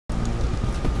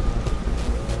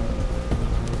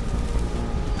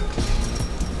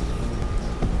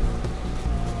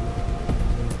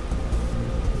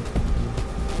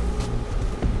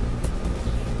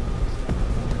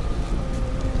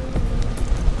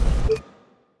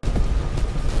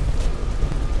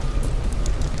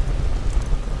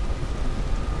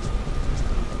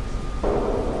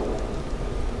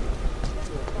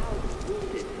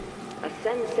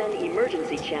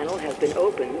emergency channel has been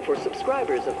opened for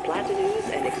subscribers of Platanews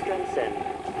and Extremsen.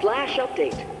 Flash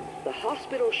update. The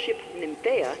hospital ship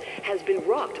Nymphaea has been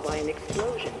rocked by an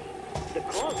explosion. The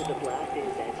cause of the blast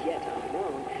is as yet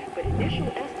unknown, but initial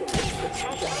estimates for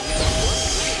casualties are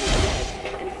 100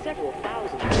 dead and several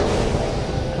thousand.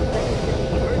 A second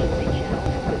emergency channel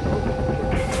has been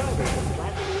opened for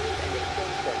subscribers of Platanews and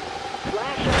Extremsen.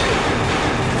 Flash update. The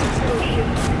hospital ship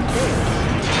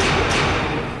Nymphaea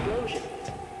explosion.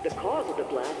 The cause of the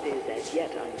blast is as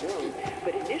yet unknown,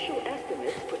 but initial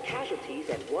estimates put casualties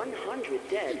at 100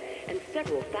 dead and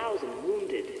several thousand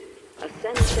wounded. A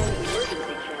Sen-Sen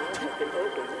emergency channel has been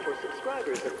opened for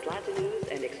subscribers of Platanews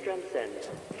and Extremsen.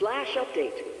 Flash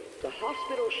update. The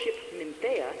hospital ship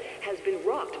Nymphaea has been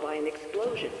rocked by an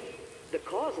explosion. The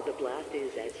cause of the blast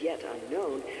is as yet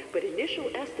unknown, but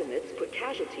initial estimates put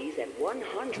casualties at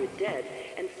 100 dead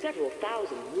and several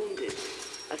thousand wounded.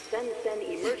 A Sen-Sen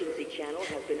emergency channel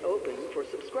has been opened for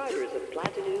subscribers of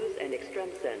Platanews and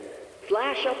Extremsen.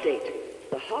 Flash update.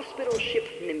 The hospital ship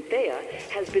Nymphaea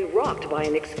has been rocked by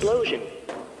an explosion.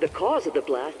 The cause of the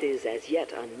blast is as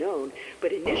yet unknown,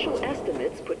 but initial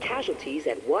estimates put casualties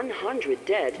at 100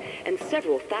 dead and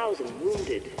several thousand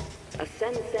wounded. A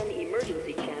Sen-Sen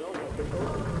emergency channel has been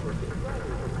opened for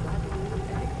subscribers of Platanews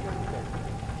and Extremsen.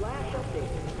 Flash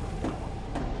update.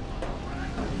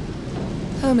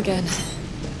 Home again.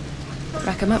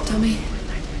 Rack 'em up, Tommy.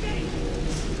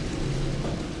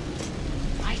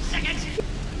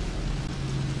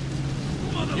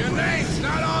 Your name's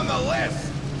not on the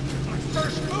list! My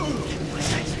first move! My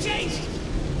sight's changed!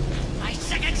 My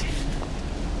second!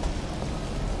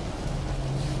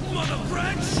 Mother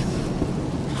brats!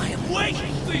 I am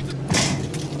waiting!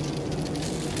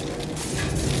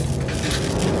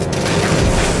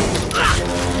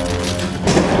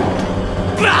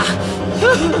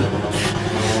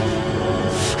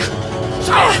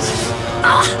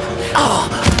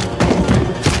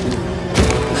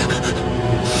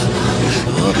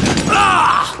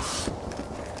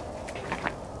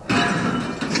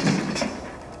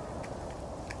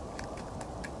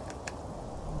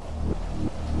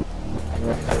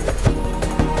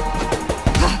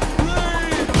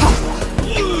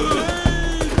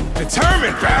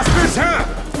 Determined bastards, huh?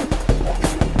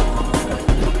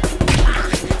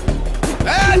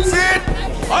 That's it!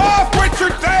 Off with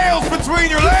your tails between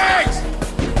your legs!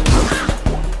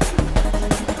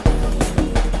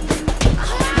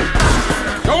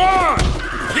 Go on!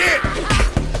 Get!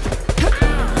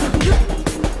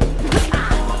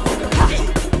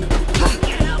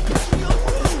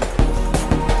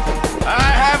 I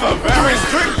have a very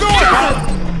strict order!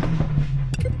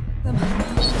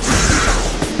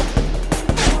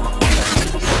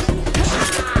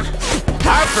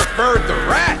 I preferred the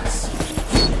rats!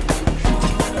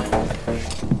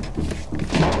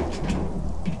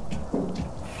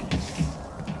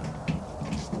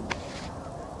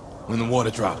 When the water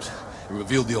dropped, it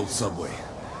revealed the old subway.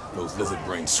 Those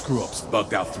lizard-brained screw-ups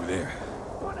bugged out through there.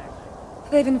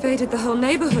 They've invaded the whole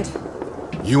neighborhood.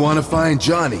 You want to find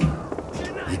Johnny?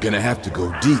 You're gonna have to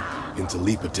go deep into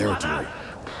Lipa territory.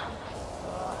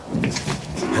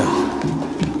 Hell,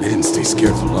 they didn't stay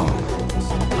scared for long.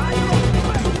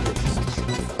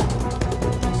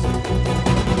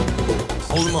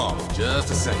 Hold him off,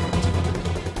 just a second.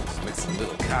 Mix a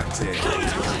little cocktail.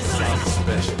 Something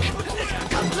special.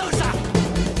 Come closer!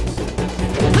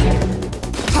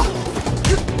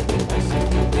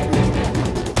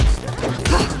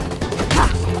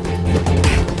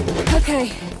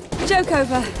 Okay, joke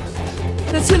over.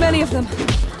 There's too many of them.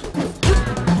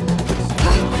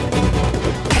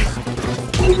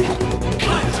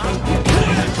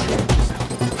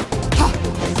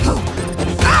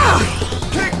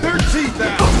 Kick their teeth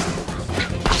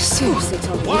out! Seriously,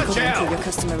 Tommy, Watch you out! control your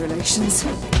customer relations.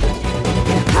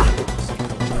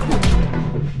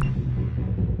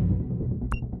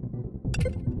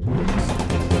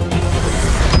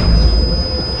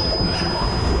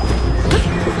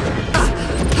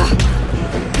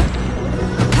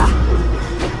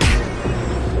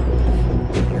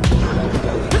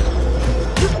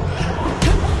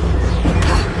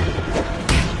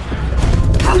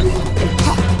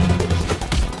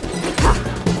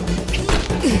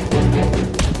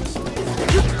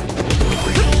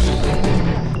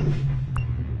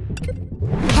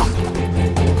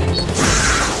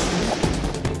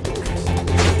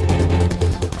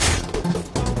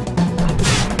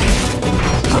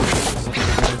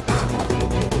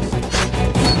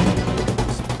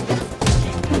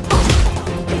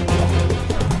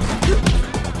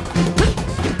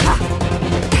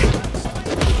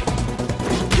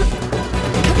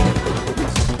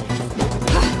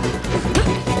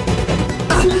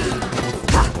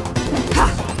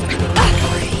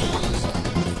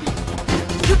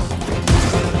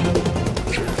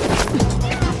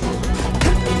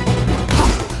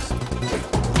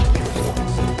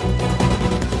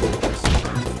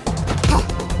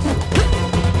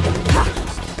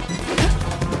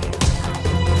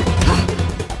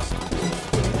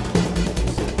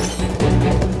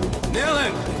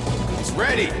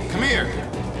 ready. Come here.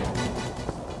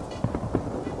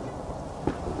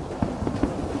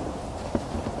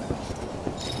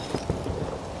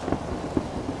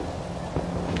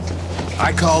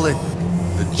 I call it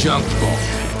the junk vault.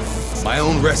 My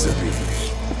own recipe.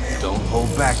 Don't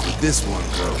hold back with this one,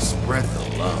 girl. Spread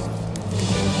the love.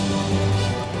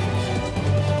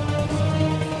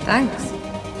 Thanks.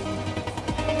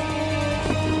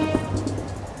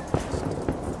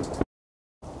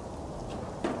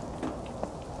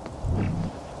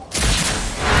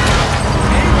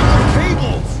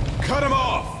 Cut him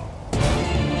off!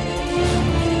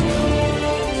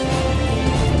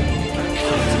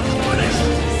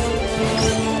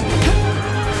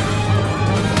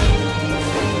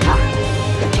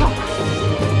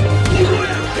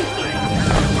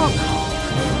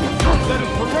 Let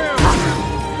him prevail!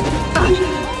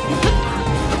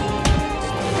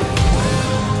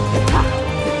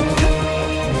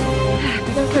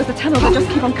 Don't close the tunnel, they just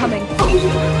keep on coming.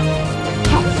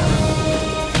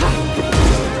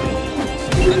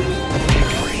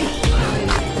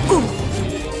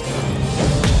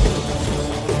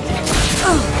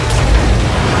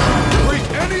 Break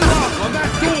any lock on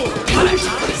that door!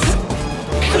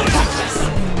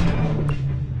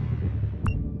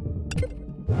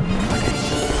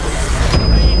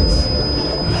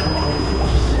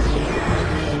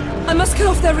 I must cut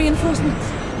off their reinforcements.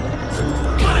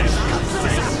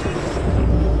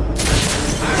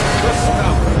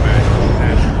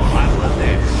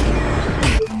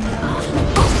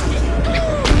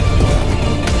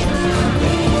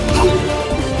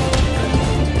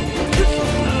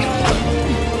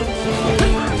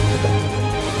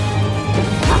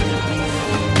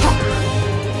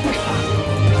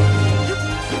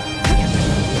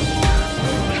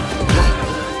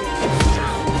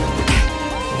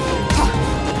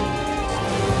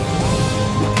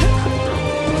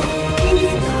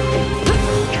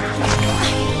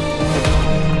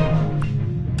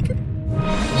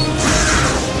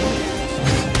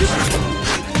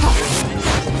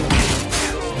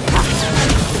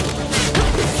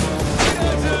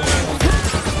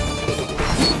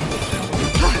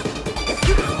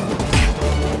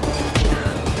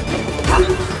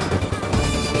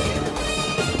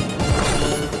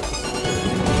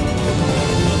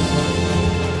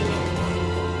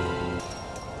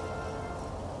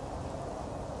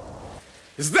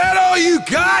 Is that all you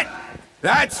got?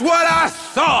 That's what I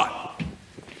thought!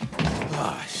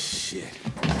 Ah, shit.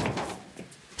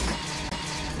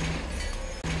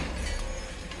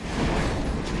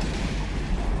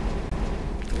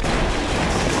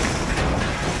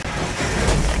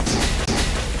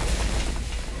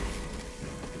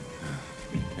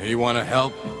 Hey, you wanna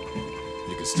help?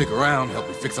 You can stick around, help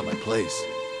me fix up my place.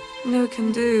 No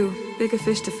can do. Bigger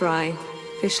fish to fry.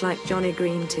 Fish like Johnny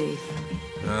Greenteeth.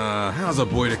 How's a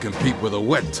boy to compete with a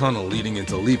wet tunnel leading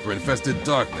into Leaper-infested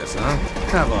darkness, huh?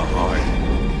 Have a heart.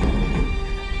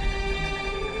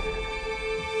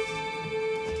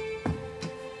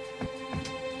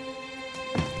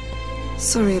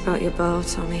 Sorry about your bar,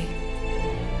 Tommy.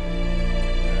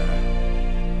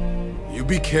 You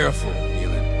be careful,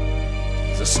 Nealon.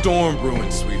 There's a storm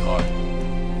brewing, sweetheart.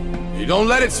 You don't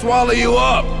let it swallow you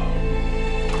up!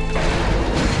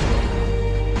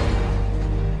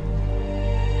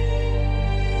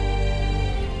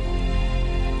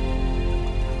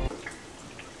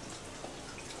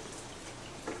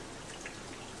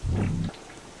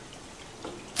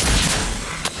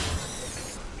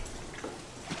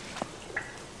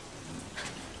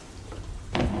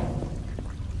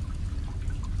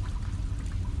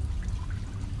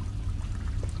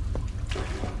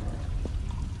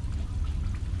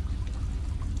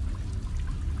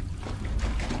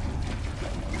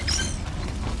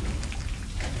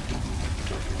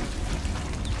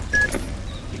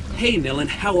 Hey, Nilin,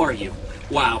 how are you?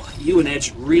 Wow, you and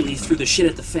Edge really threw the shit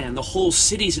at the fan. The whole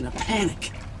city's in a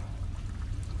panic.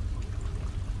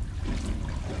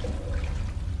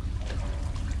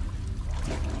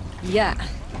 Yeah.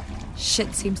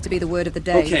 Shit seems to be the word of the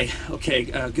day. Okay,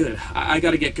 good. I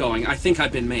gotta get going. I think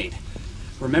I've been made.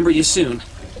 Remember you soon.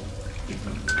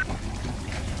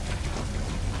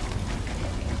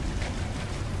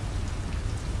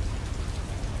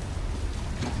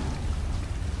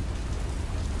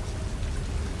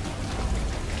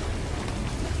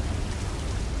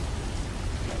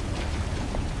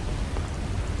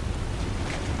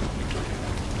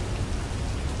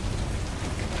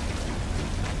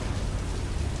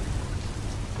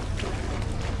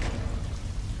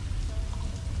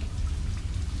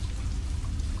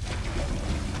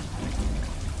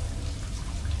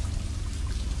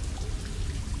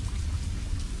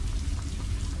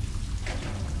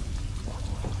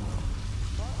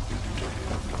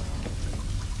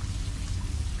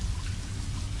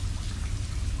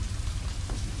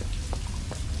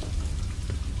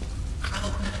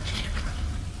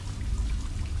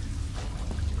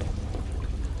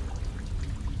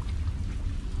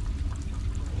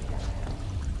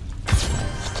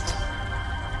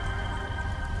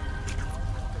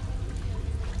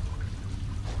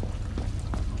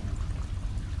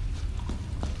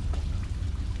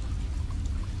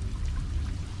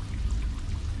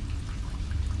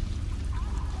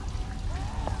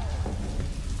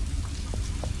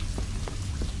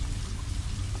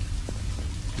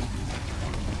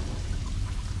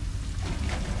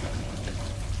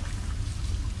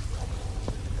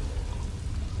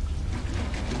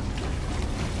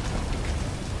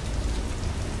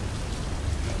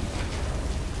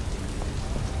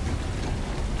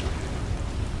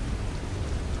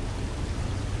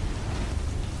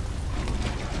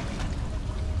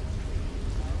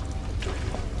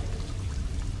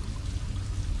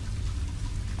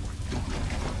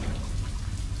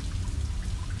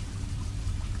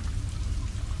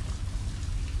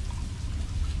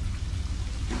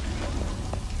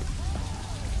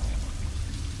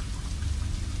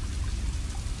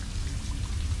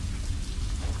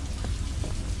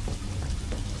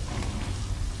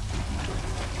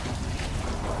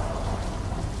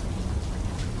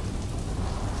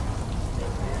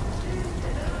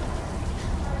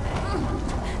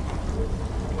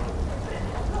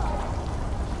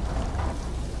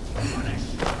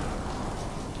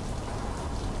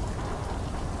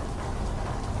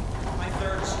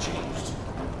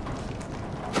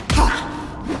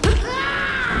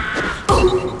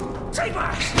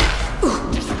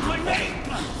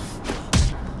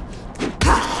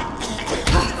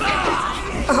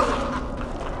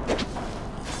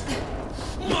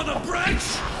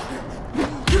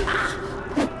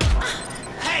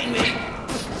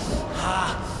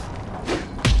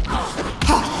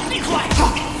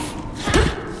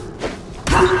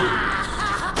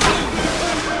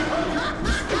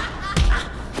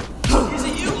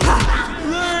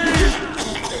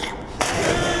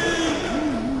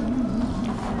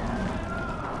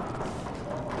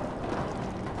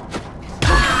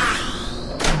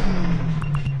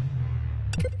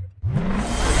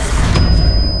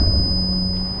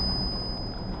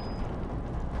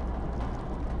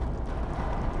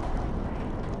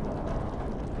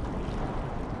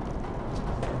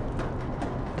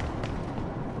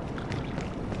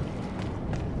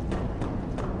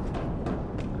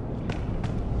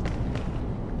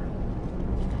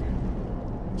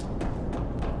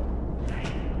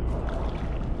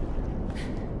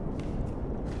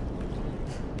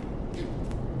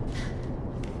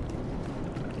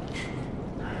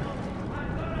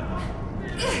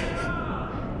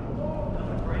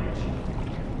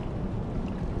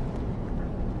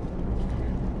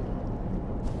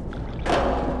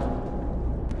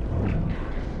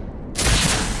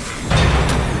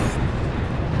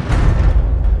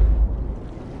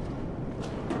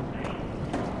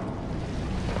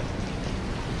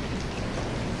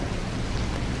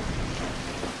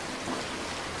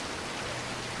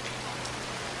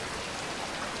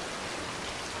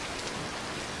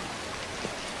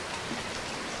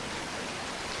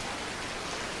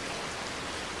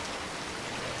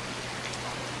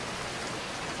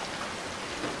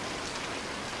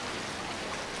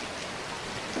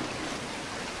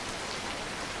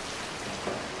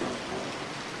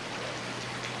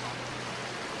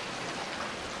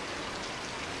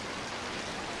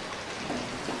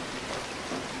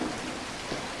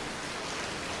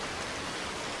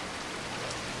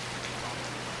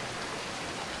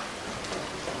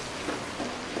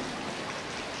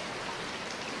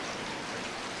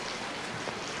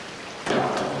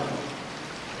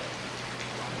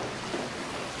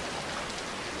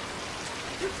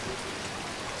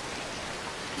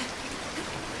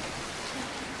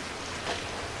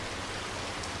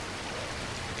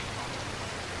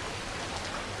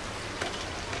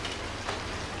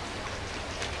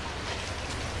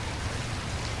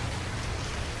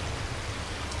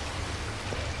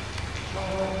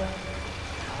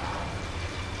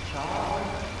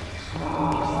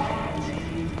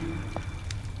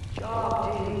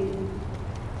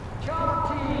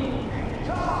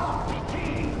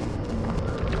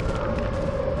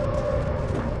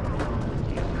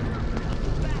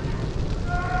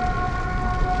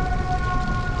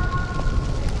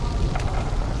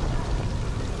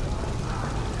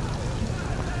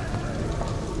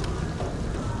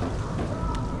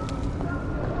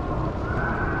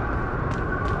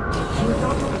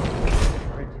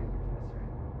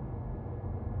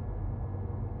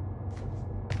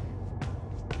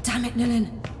 Damn it, Nilin.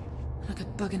 Like a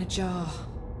bug in a jar.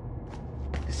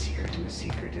 The secret in the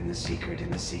secret in the secret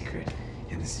in the secret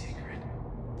in the secret.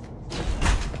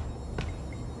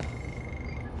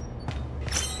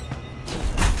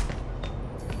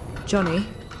 Johnny?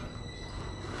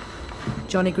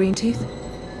 Johnny Greentooth?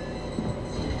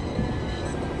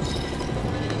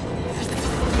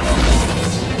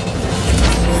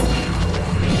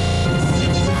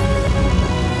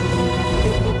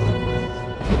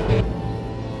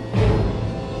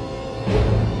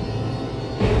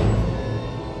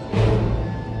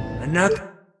 Enough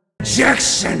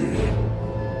Jackson!